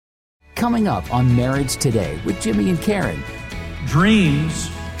coming up on Marriage Today with Jimmy and Karen. Dreams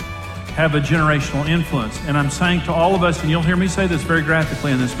have a generational influence. And I'm saying to all of us, and you'll hear me say this very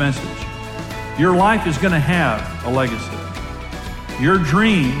graphically in this message, your life is going to have a legacy. Your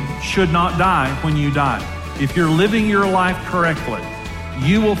dream should not die when you die. If you're living your life correctly,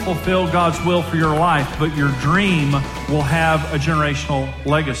 you will fulfill God's will for your life, but your dream will have a generational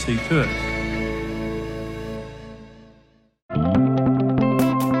legacy to it.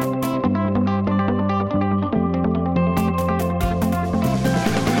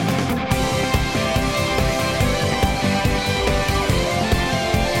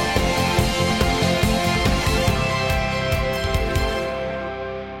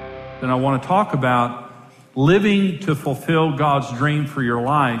 And I want to talk about living to fulfill God's dream for your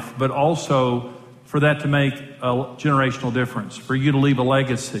life, but also for that to make a generational difference, for you to leave a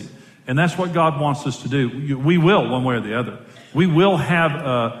legacy. And that's what God wants us to do. We will, one way or the other. We will have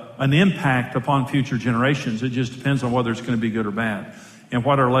an impact upon future generations. It just depends on whether it's going to be good or bad and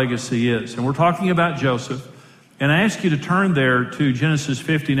what our legacy is. And we're talking about Joseph. And I ask you to turn there to Genesis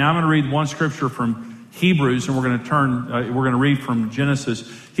 50. Now I'm going to read one scripture from Hebrews, and we're going to read from Genesis.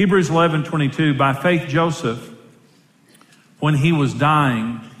 Hebrews 11:22. By faith Joseph, when he was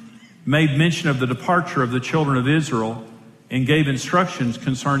dying, made mention of the departure of the children of Israel and gave instructions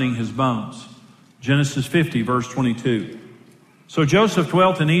concerning his bones. Genesis 50, verse 22. So Joseph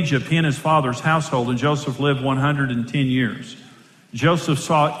dwelt in Egypt, he and his father's household, and Joseph lived 110 years. Joseph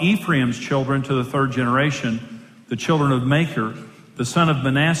saw Ephraim's children to the third generation. The children of Machir, the son of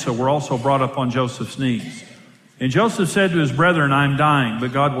Manasseh, were also brought up on Joseph's knees. And Joseph said to his brethren, I am dying,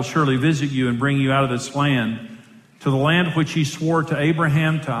 but God will surely visit you and bring you out of this land to the land which he swore to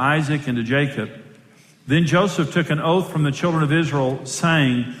Abraham, to Isaac, and to Jacob. Then Joseph took an oath from the children of Israel,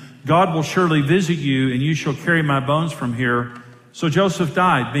 saying, God will surely visit you, and you shall carry my bones from here. So Joseph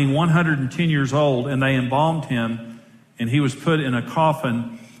died, being 110 years old, and they embalmed him, and he was put in a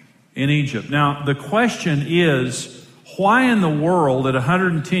coffin in Egypt. Now, the question is, why in the world at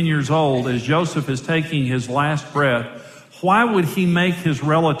 110 years old, as Joseph is taking his last breath, why would he make his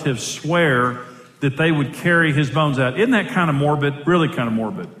relatives swear that they would carry his bones out? Isn't that kind of morbid? Really kind of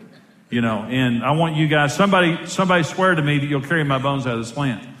morbid, and I want you guys, somebody swear to me that you'll carry my bones out of this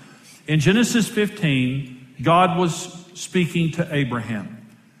land. In Genesis 15, God was speaking to Abraham.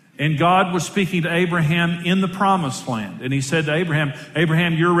 And God was speaking to Abraham in the promised land. And he said to Abraham,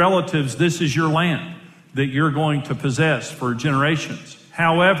 Abraham, your relatives, this is your land that you're going to possess for generations.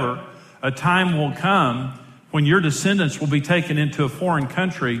 However, a time will come when your descendants will be taken into a foreign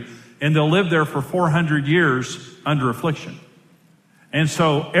country and they'll live there for 400 years under affliction. And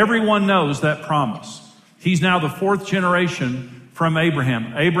so everyone knows that promise. He's now the fourth generation from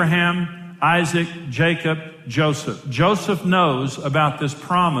Abraham. Abraham, Isaac, Jacob, Joseph. Joseph knows about this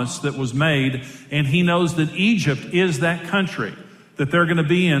promise that was made, and he knows that Egypt is that country that they're going to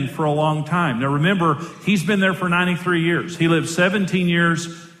be in for a long time. Now remember, he's been there for 93 years. He lived 17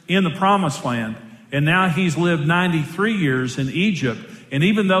 years in the promised land, and now he's lived 93 years in Egypt. And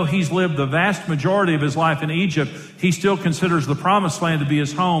even though he's lived the vast majority of his life in Egypt, he still considers the promised land to be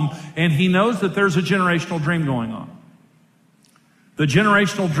his home, and he knows that there's a generational dream going on. The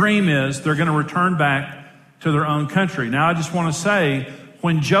generational dream is they're going to return back to their own country. Now I just want to say,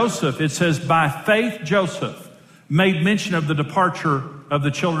 when Joseph, it says, by faith Joseph made mention of the departure of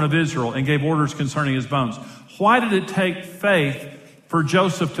the children of Israel and gave orders concerning his bones. Why did it take faith for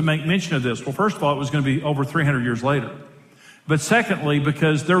Joseph to make mention of this? Well, first of all, it was going to be over 300 years later. But secondly,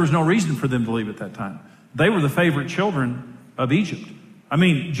 because there was no reason for them to leave at that time. They were the favorite children of Egypt. I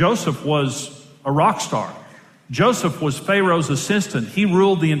mean, Joseph was a rock star. Joseph was Pharaoh's assistant. He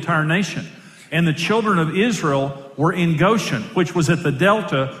ruled the entire nation. And the children of Israel were in Goshen, which was at the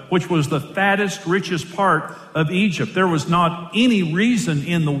delta, which was the fattest, richest part of Egypt. There was not any reason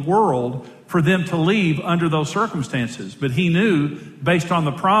in the world for them to leave under those circumstances. But he knew, based on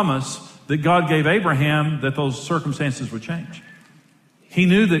the promise that God gave Abraham, that those circumstances would change. He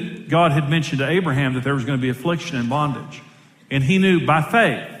knew that God had mentioned to Abraham that there was going to be affliction and bondage. And he knew by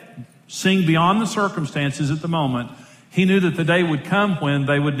faith, seeing beyond the circumstances at the moment, he knew that the day would come when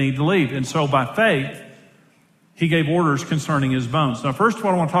they would need to leave. And so by faith, he gave orders concerning his bones. Now, first of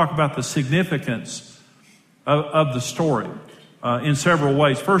all, I want to talk about the significance of the story in several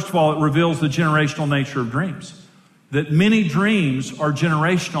ways. First of all, it reveals the generational nature of dreams. That many dreams are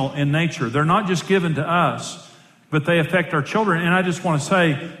generational in nature. They're not just given to us, but they affect our children. And I just want to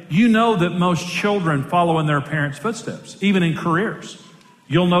say, you know that most children follow in their parents' footsteps, even in careers.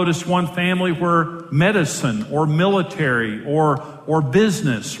 You'll notice one family where medicine or military or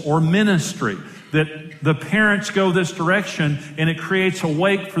business or ministry, that the parents go this direction, and it creates a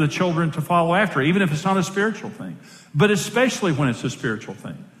wake for the children to follow after, even if it's not a spiritual thing, but especially when it's a spiritual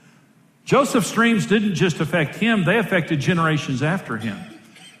thing. Joseph's dreams didn't just affect him, they affected generations after him.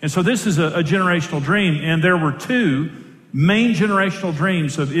 And so this is a generational dream, and there were two main generational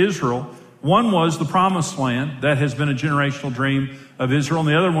dreams of Israel. One was the promised land. That has been a generational dream of Israel. And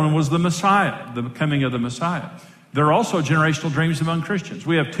the other one was the Messiah, the coming of the Messiah. There are also generational dreams among Christians.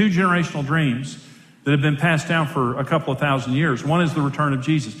 We have two generational dreams that have been passed down for a couple of thousand years. One is the return of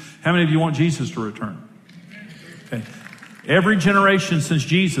Jesus. How many of you want Jesus to return? Okay. Every generation since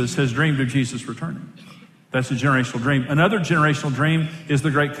Jesus has dreamed of Jesus returning. That's a generational dream. Another generational dream is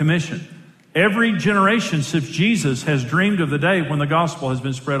the Great Commission. Every generation since Jesus has dreamed of the day when the gospel has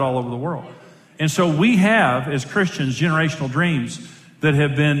been spread all over the world. And so we have, as Christians, generational dreams that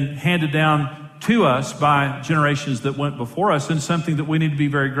have been handed down to us by generations that went before us, and something that we need to be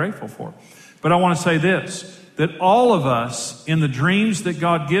very grateful for. But I want to say this, that all of us, in the dreams that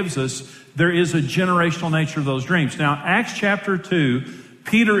God gives us, there is a generational nature of those dreams. Now, Acts chapter 2,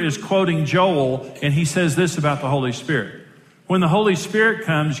 Peter is quoting Joel, and he says this about the Holy Spirit. When the Holy Spirit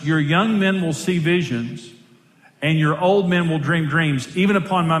comes, your young men will see visions, and your old men will dream dreams, even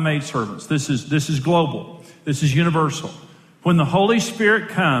upon my maidservants. This is global. This is universal. When the Holy Spirit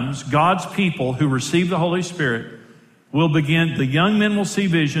comes, God's people who receive the Holy Spirit will begin, the young men will see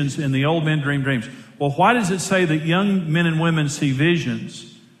visions, and the old men dream dreams. Well, why does it say that young men and women see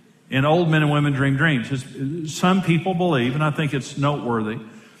visions and old men and women dream dreams? Some people believe, and I think it's noteworthy,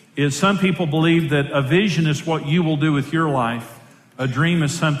 is some people believe that a vision is what you will do with your life. A dream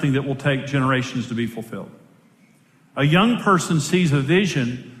is something that will take generations to be fulfilled. A young person sees a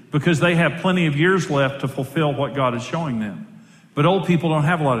vision because they have plenty of years left to fulfill what God is showing them. But old people don't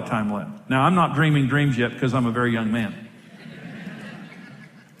have a lot of time left. Now, I'm not dreaming dreams yet because I'm a very young man.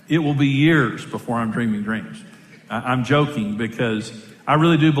 It will be years before I'm dreaming dreams. I'm joking because I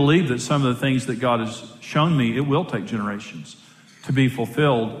really do believe that some of the things that God has shown me, it will take generations to be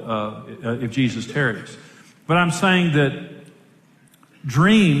fulfilled if Jesus tarries. But I'm saying that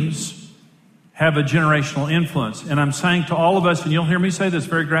dreams have a generational influence. And I'm saying to all of us, and you'll hear me say this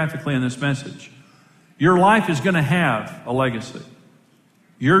very graphically in this message, your life is going to have a legacy.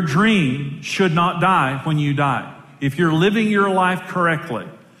 Your dream should not die when you die. If you're living your life correctly,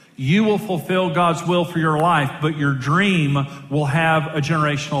 you will fulfill God's will for your life, but your dream will have a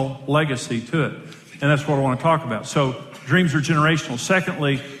generational legacy to it. And that's what I want to talk about. So dreams are generational.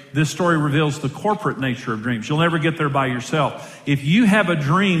 Secondly, this story reveals the corporate nature of dreams. You'll never get there by yourself. If you have a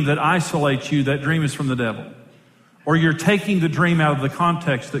dream that isolates you, that dream is from the devil. Or you're taking the dream out of the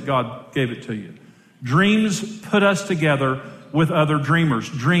context that God gave it to you. Dreams put us together with other dreamers.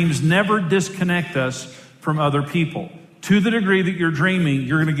 Dreams never disconnect us from other people. To the degree that you're dreaming,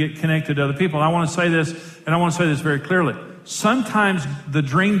 you're going to get connected to other people. And I want to say this, and I want to say this very clearly. Sometimes the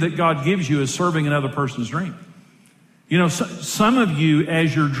dream that God gives you is serving another person's dream. You know, some of you,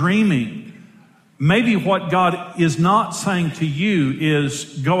 as you're dreaming, maybe what God is not saying to you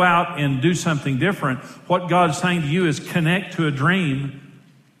is go out and do something different. What God is saying to you is connect to a dream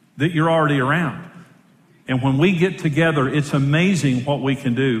that you're already around. And when we get together, it's amazing what we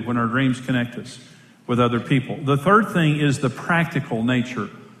can do when our dreams connect us with other people. The third thing is the practical nature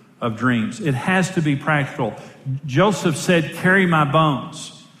of dreams. It has to be practical. Joseph said, carry my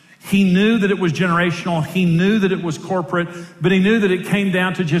bones. He knew that it was generational. He knew that it was corporate, but he knew that it came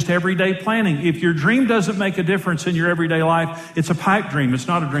down to just everyday planning. If your dream doesn't make a difference in your everyday life, it's a pipe dream. It's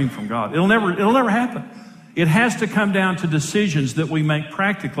not a dream from God. It'll never happen. It has to come down to decisions that we make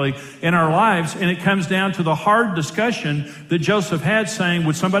practically in our lives, and it comes down to the hard discussion that Joseph had saying,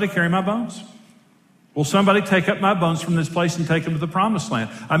 would somebody carry my bones? Will somebody take up my bones from this place and take them to the promised land?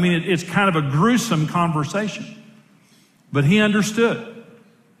 I mean, it's kind of a gruesome conversation. But he understood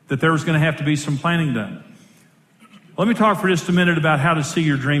that there was going to have to be some planning done. Let me talk for just a minute about how to see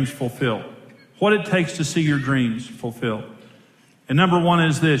your dreams fulfilled. What it takes to see your dreams fulfilled. And number one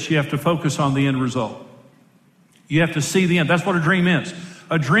is this: you have to focus on the end result. You have to see the end. That's what a dream is.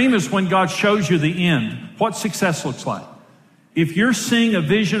 A dream is when God shows you the end, what success looks like. If you're seeing a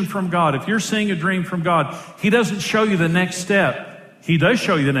vision from God, if you're seeing a dream from God, He doesn't show you the next step. He does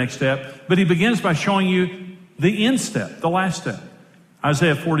show you the next step, but He begins by showing you the end step, the last step.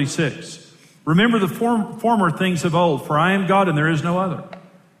 Isaiah 46. Remember the former things of old, for I am God and there is no other.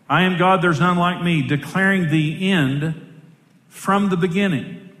 I am God, there's none like me, declaring the end from the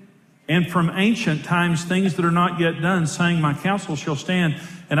beginning. And from ancient times, things that are not yet done, saying, my counsel shall stand,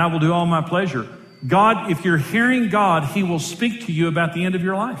 and I will do all my pleasure. God, if you're hearing God, He will speak to you about the end of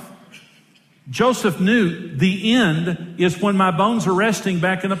your life. Joseph knew the end is when my bones are resting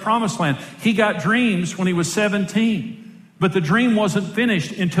back in the promised land. He got dreams when he was 17, but the dream wasn't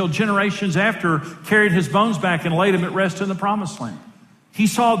finished until generations after carried his bones back and laid him at rest in the promised land. He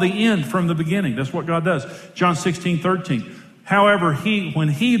saw the end from the beginning. That's what God does. John 16:13. However, when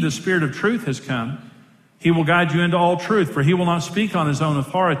he, the Spirit of truth, has come, he will guide you into all truth, for he will not speak on his own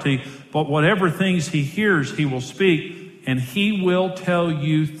authority, but whatever things he hears, he will speak, and he will tell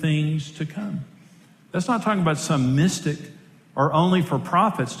you things to come. That's not talking about some mystic or only for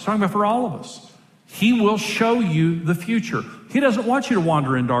prophets. It's talking about for all of us. He will show you the future. He doesn't want you to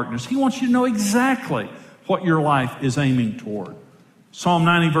wander in darkness. He wants you to know exactly what your life is aiming toward. Psalm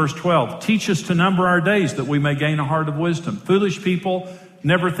 90, verse 12, teach us to number our days that we may gain a heart of wisdom. Foolish people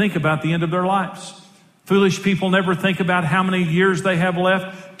never think about the end of their lives. Foolish people never think about how many years they have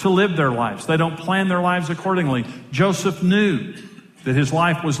left to live their lives. They don't plan their lives accordingly. Joseph knew that his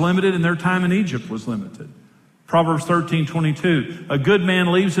life was limited and their time in Egypt was limited. Proverbs 13:22, a good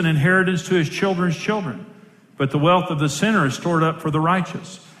man leaves an inheritance to his children's children, but the wealth of the sinner is stored up for the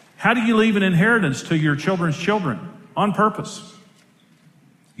righteous. How do you leave an inheritance to your children's children? On purpose.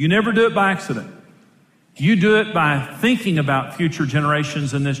 You never do it by accident. You do it by thinking about future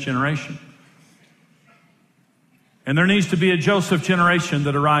generations in this generation. And there needs to be a Joseph generation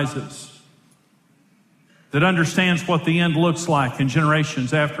that arises, that understands what the end looks like and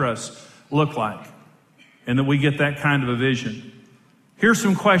generations after us look like, and that we get that kind of a vision. Here's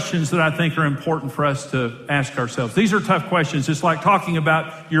some questions that I think are important for us to ask ourselves. These are tough questions. It's like talking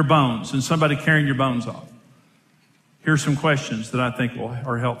about your bones and somebody carrying your bones off. Here's some questions that I think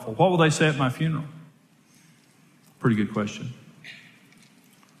are helpful. What will they say at my funeral? Pretty good question.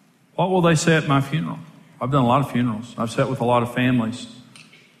 What will they say at my funeral? I've done a lot of funerals. I've sat with a lot of families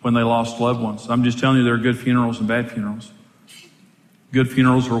when they lost loved ones. I'm just telling you there are good funerals and bad funerals. Good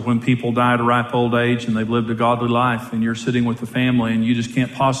funerals are when people die at a ripe old age and they've lived a godly life and you're sitting with the family and you just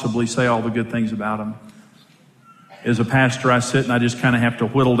can't possibly say all the good things about them. As a pastor, I sit and I just kind of have to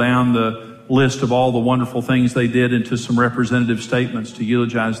whittle down the list of all the wonderful things they did into some representative statements to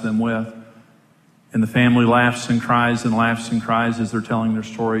eulogize them with. And the family laughs and cries as they're telling their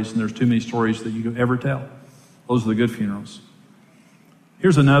stories, and there's too many stories that you could ever tell. Those are the good funerals.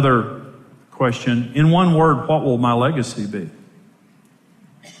 Here's another question. In one word, what will my legacy be?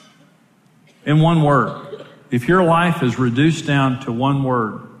 In one word. If your life is reduced down to one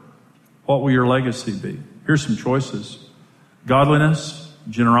word, what will your legacy be? Here's some choices. Godliness,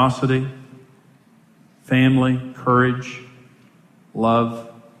 generosity, family, courage, love.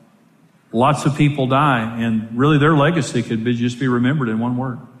 Lots of people die, and really their legacy could just be remembered in one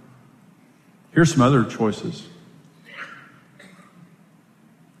word. Here's some other choices.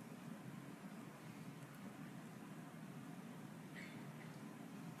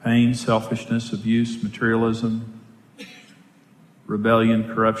 Pain, selfishness, abuse, materialism,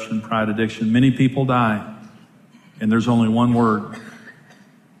 rebellion, corruption, pride, addiction. Many people die, and there's only one word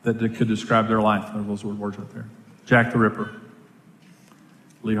that could describe their life. There are those words right there. Jack the Ripper,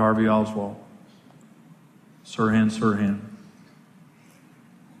 Lee Harvey Oswald, Sirhan,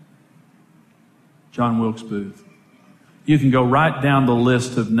 John Wilkes Booth. You can go right down the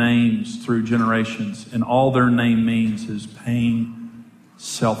list of names through generations, and all their name means is pain,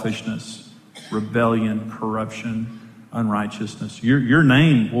 selfishness, rebellion, corruption, unrighteousness. Your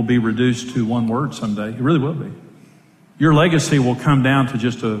name will be reduced to one word someday. It really will be. Your legacy will come down to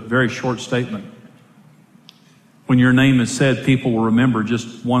just a very short statement. When your name is said, people will remember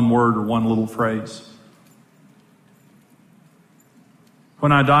just one word or one little phrase.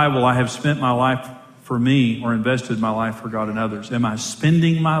 When I die, will I have spent my life for me or invested my life for God and others? Am I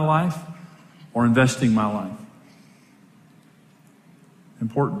spending my life or investing my life?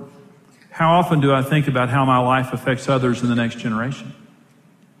 Important. How often do I think about how my life affects others in the next generation?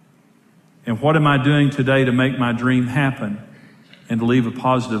 And what am I doing today to make my dream happen and to leave a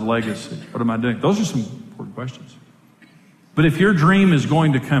positive legacy? What am I doing? Those are some important questions. But if your dream is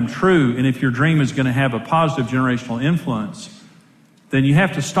going to come true, and if your dream is going to have a positive generational influence, then you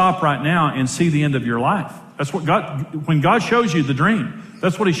have to stop right now and see the end of your life. That's what when God shows you the dream,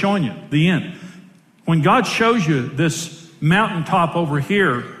 that's what He's showing you, the end. When God shows you this mountaintop over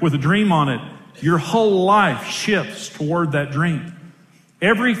here with a dream on it, your whole life shifts toward that dream.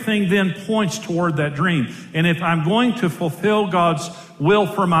 Everything then points toward that dream. And if I'm going to fulfill God's will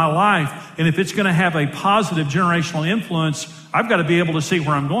for my life, and if it's going to have a positive generational influence, I've got to be able to see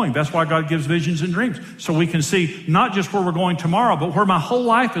where I'm going. That's why God gives visions and dreams. So we can see not just where we're going tomorrow, but where my whole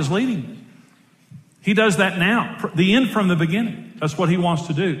life is leading me. He does that now. The end from the beginning. That's what He wants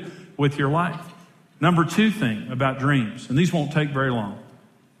to do with your life. Number two thing about dreams, and these won't take very long.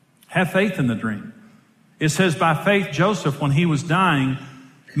 Have faith in the dream. It says, by faith, Joseph, when he was dying,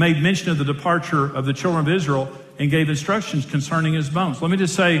 made mention of the departure of the children of Israel and gave instructions concerning his bones. Let me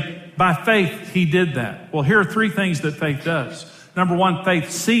just say, by faith, he did that. Well, here are three things that faith does. Number one,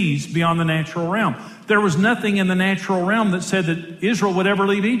 faith sees beyond the natural realm. There was nothing in the natural realm that said that Israel would ever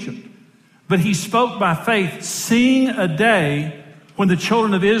leave Egypt. But he spoke by faith, seeing a day when the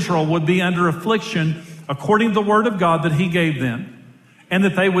children of Israel would be under affliction according to the word of God that he gave them, and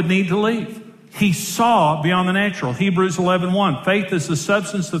that they would need to leave. He saw beyond the natural. Hebrews 11:1. Faith is the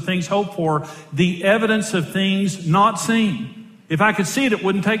substance of things hoped for, the evidence of things not seen. If I could see it, it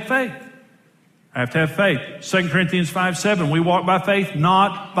wouldn't take faith. I have to have faith. 2 Corinthians 5:7. We walk by faith,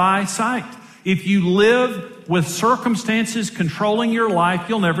 not by sight. If you live with circumstances controlling your life,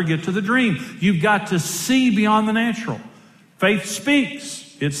 you'll never get to the dream. You've got to see beyond the natural. Faith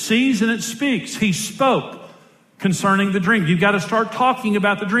speaks. It sees and it speaks. He spoke concerning the dream. You've got to start talking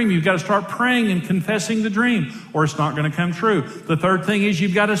about the dream. You've got to start praying and confessing the dream, or it's not going to come true. The third thing is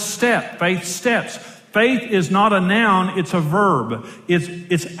you've got to step. Faith steps. Faith is not a noun, it's a verb.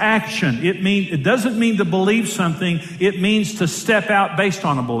 It's action. It doesn't mean to believe something, it means to step out based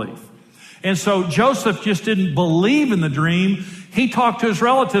on a belief. And so Joseph just didn't believe in the dream. He talked to his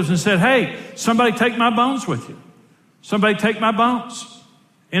relatives and said, hey, somebody take my bones with you. Somebody take my bones.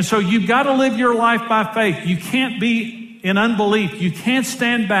 And so you've got to live your life by faith. You can't be in unbelief. You can't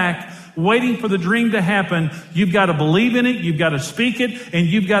stand back waiting for the dream to happen. You've got to believe in it. You've got to speak it. And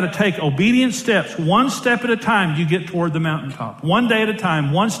you've got to take obedient steps. One step at a time, you get toward the mountaintop. One day at a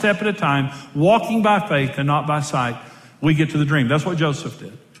time, one step at a time, walking by faith and not by sight, we get to the dream. That's what Joseph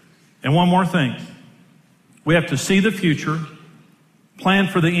did. And one more thing. We have to see the future, plan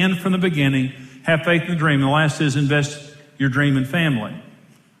for the end from the beginning, have faith in the dream. And the last is invest your dream in family.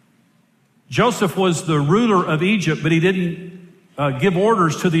 Joseph was the ruler of Egypt, but he didn't give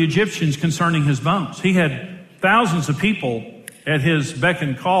orders to the Egyptians concerning his bones. He had thousands of people at his beck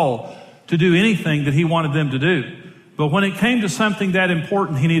and call to do anything that he wanted them to do. But when it came to something that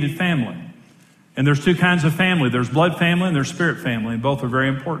important, he needed family. And there's two kinds of family. There's blood family and there's spirit family, and both are very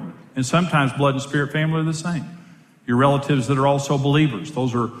important. And sometimes blood and spirit family are the same. Your relatives that are also believers,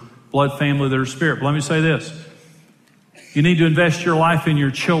 those are blood family that are spirit. But let me say this. You need to invest your life in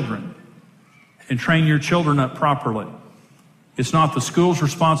your children and train your children up properly. It's not the school's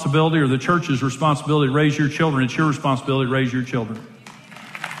responsibility or the church's responsibility to raise your children. It's your responsibility to raise your children.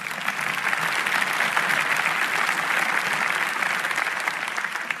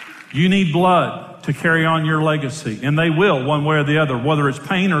 You need blood to carry on your legacy, and they will one way or the other, whether it's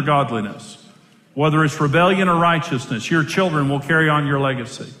pain or godliness, whether it's rebellion or righteousness, your children will carry on your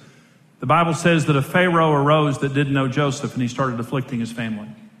legacy. The Bible says that a Pharaoh arose that didn't know Joseph, and he started afflicting his family.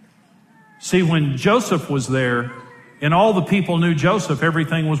 See, when Joseph was there and all the people knew Joseph,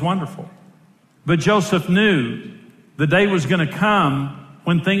 everything was wonderful. But Joseph knew the day was going to come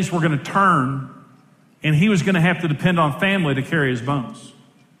when things were going to turn, and he was going to have to depend on family to carry his bones.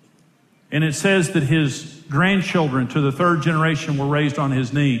 And it says that his grandchildren to the third generation were raised on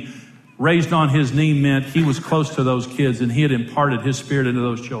his knee. Raised on his knee meant he was close to those kids, and he had imparted his spirit into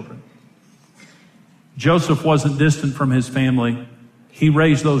those children. Joseph wasn't distant from his family. He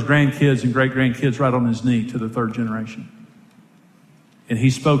raised those grandkids and great-grandkids right on his knee to the third generation. And he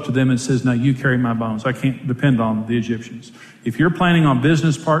spoke to them and says, now you carry my bones. I can't depend on the Egyptians. If you're planning on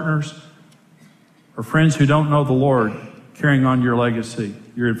business partners or friends who don't know the Lord carrying on your legacy,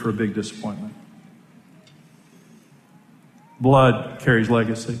 you're in for a big disappointment. Blood carries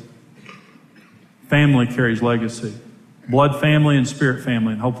legacy. Family carries legacy. Blood family and spirit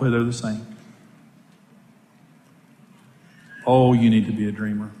family, and hopefully they're the same. Oh, you need to be a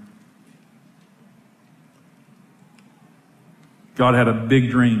dreamer. God had a big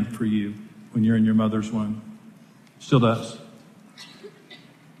dream for you when you're in your mother's womb. Still does.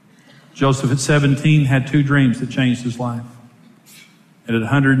 Joseph at 17 had 2 dreams that changed his life. And at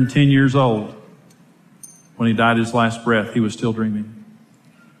 110 years old, when he died his last breath, he was still dreaming.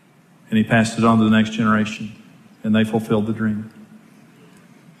 And he passed it on to the next generation, and they fulfilled the dream.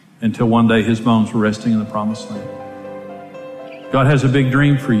 Until one day his bones were resting in the promised land. God has a big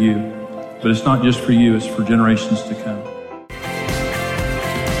dream for you, but it's not just for you, it's for generations to come.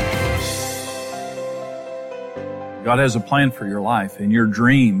 God has a plan for your life, and your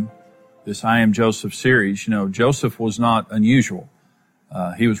dream, this I Am Joseph series, Joseph was not unusual.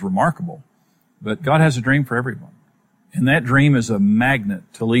 He was remarkable, but God has a dream for everyone. And that dream is a magnet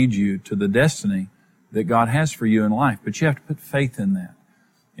to lead you to the destiny that God has for you in life, but you have to put faith in that.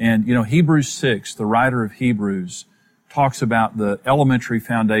 And, Hebrews 6, the writer of Hebrews, talks about the elementary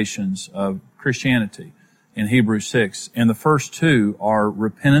foundations of Christianity. in Hebrews 6. And the first two are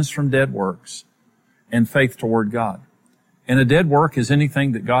repentance from dead works and faith toward God. And a dead work is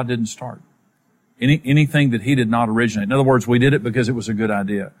anything that God didn't start. Anything that He did not originate. In other words, we did it because it was a good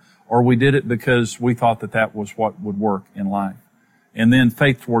idea. Or we did it because we thought that that was what would work in life. And then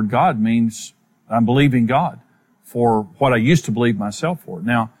faith toward God means I'm believing God for what I used to believe myself for.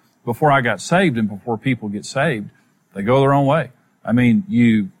 Now, before I got saved and before people get saved, they go their own way. I mean,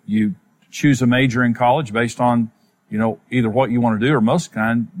 you choose a major in college based on, either what you want to do or most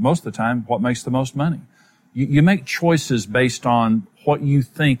of the time, what makes the most money. You make choices based on what you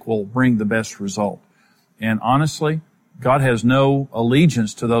think will bring the best result. And honestly, God has no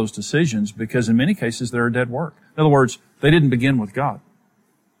allegiance to those decisions because in many cases they're a dead work. In other words, they didn't begin with God.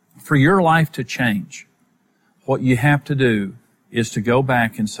 For your life to change, what you have to do is to go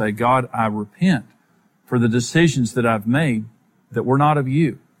back and say, God, I repent for the decisions that I've made that were not of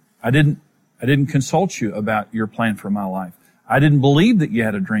you. I didn't consult you about your plan for my life. I didn't believe that you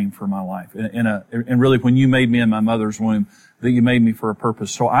had a dream for my life. And really when you made me in my mother's womb, that you made me for a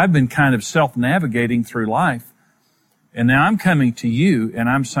purpose. So I've been kind of self-navigating through life. And now I'm coming to you and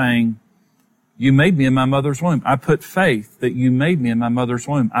I'm saying, you made me in my mother's womb. I put faith that you made me in my mother's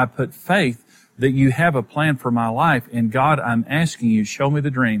womb. I put faith that you have a plan for my life. And God, I'm asking you, show me the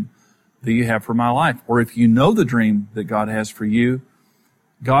dream that you have for my life. Or if you know the dream that God has for you,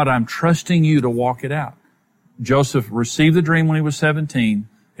 God, I'm trusting you to walk it out. Joseph received the dream when he was 17.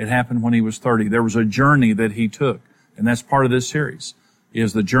 It happened when he was 30. There was a journey that he took. And that's part of this series,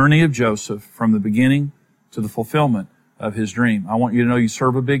 is the journey of Joseph from the beginning to the fulfillment of his dream. I want you to know you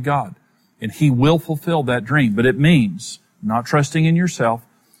serve a big God, and He will fulfill that dream. But it means not trusting in yourself,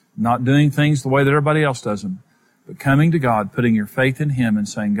 not doing things the way that everybody else does them, but coming to God, putting your faith in Him and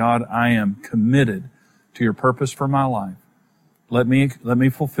saying, God, I am committed to your purpose for my life. Let me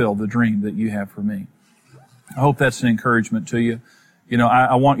fulfill the dream that you have for me. I hope that's an encouragement to you.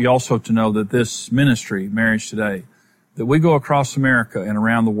 I want you also to know that this ministry, Marriage Today, that we go across America and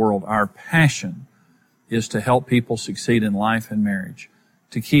around the world, our passion is to help people succeed in life and marriage,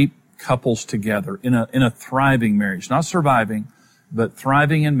 to keep couples together in a thriving marriage, not surviving, but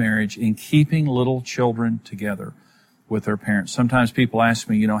thriving in marriage, in keeping little children together with their parents. Sometimes people ask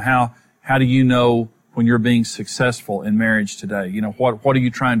me, how do you know when you're being successful in marriage today? What are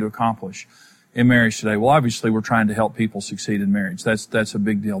you trying to accomplish in marriage today? Well, obviously we're trying to help people succeed in marriage. That's a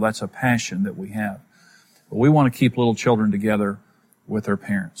big deal. That's a passion that we have. But we want to keep little children together with their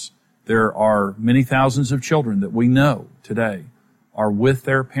parents. There are many thousands of children that we know today are with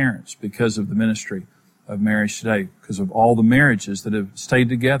their parents because of the ministry of Marriage Today, because of all the marriages that have stayed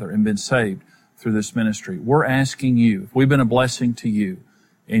together and been saved through this ministry. We're asking you, if we've been a blessing to you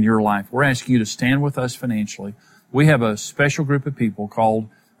in your life, we're asking you to stand with us financially. We have a special group of people called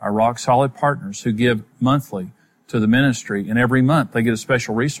our Rock Solid Partners who give monthly to the ministry, and every month they get a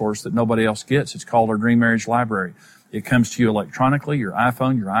special resource that nobody else gets. It's called our Dream Marriage Library. It comes to you electronically, your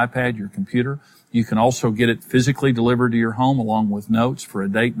iPhone, your iPad, your computer. You can also get it physically delivered to your home along with notes for a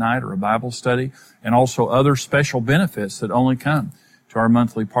date night or a Bible study, and also other special benefits that only come to our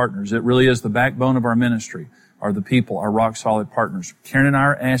monthly partners. It really is the backbone of our ministry, are the people, our Rock Solid Partners. Karen and I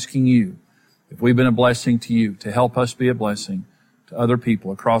are asking you, if we've been a blessing to you, to help us be a blessing to other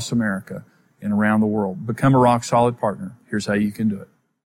people across America and around the world. Become a Rock Solid Partner. Here's how you can do it.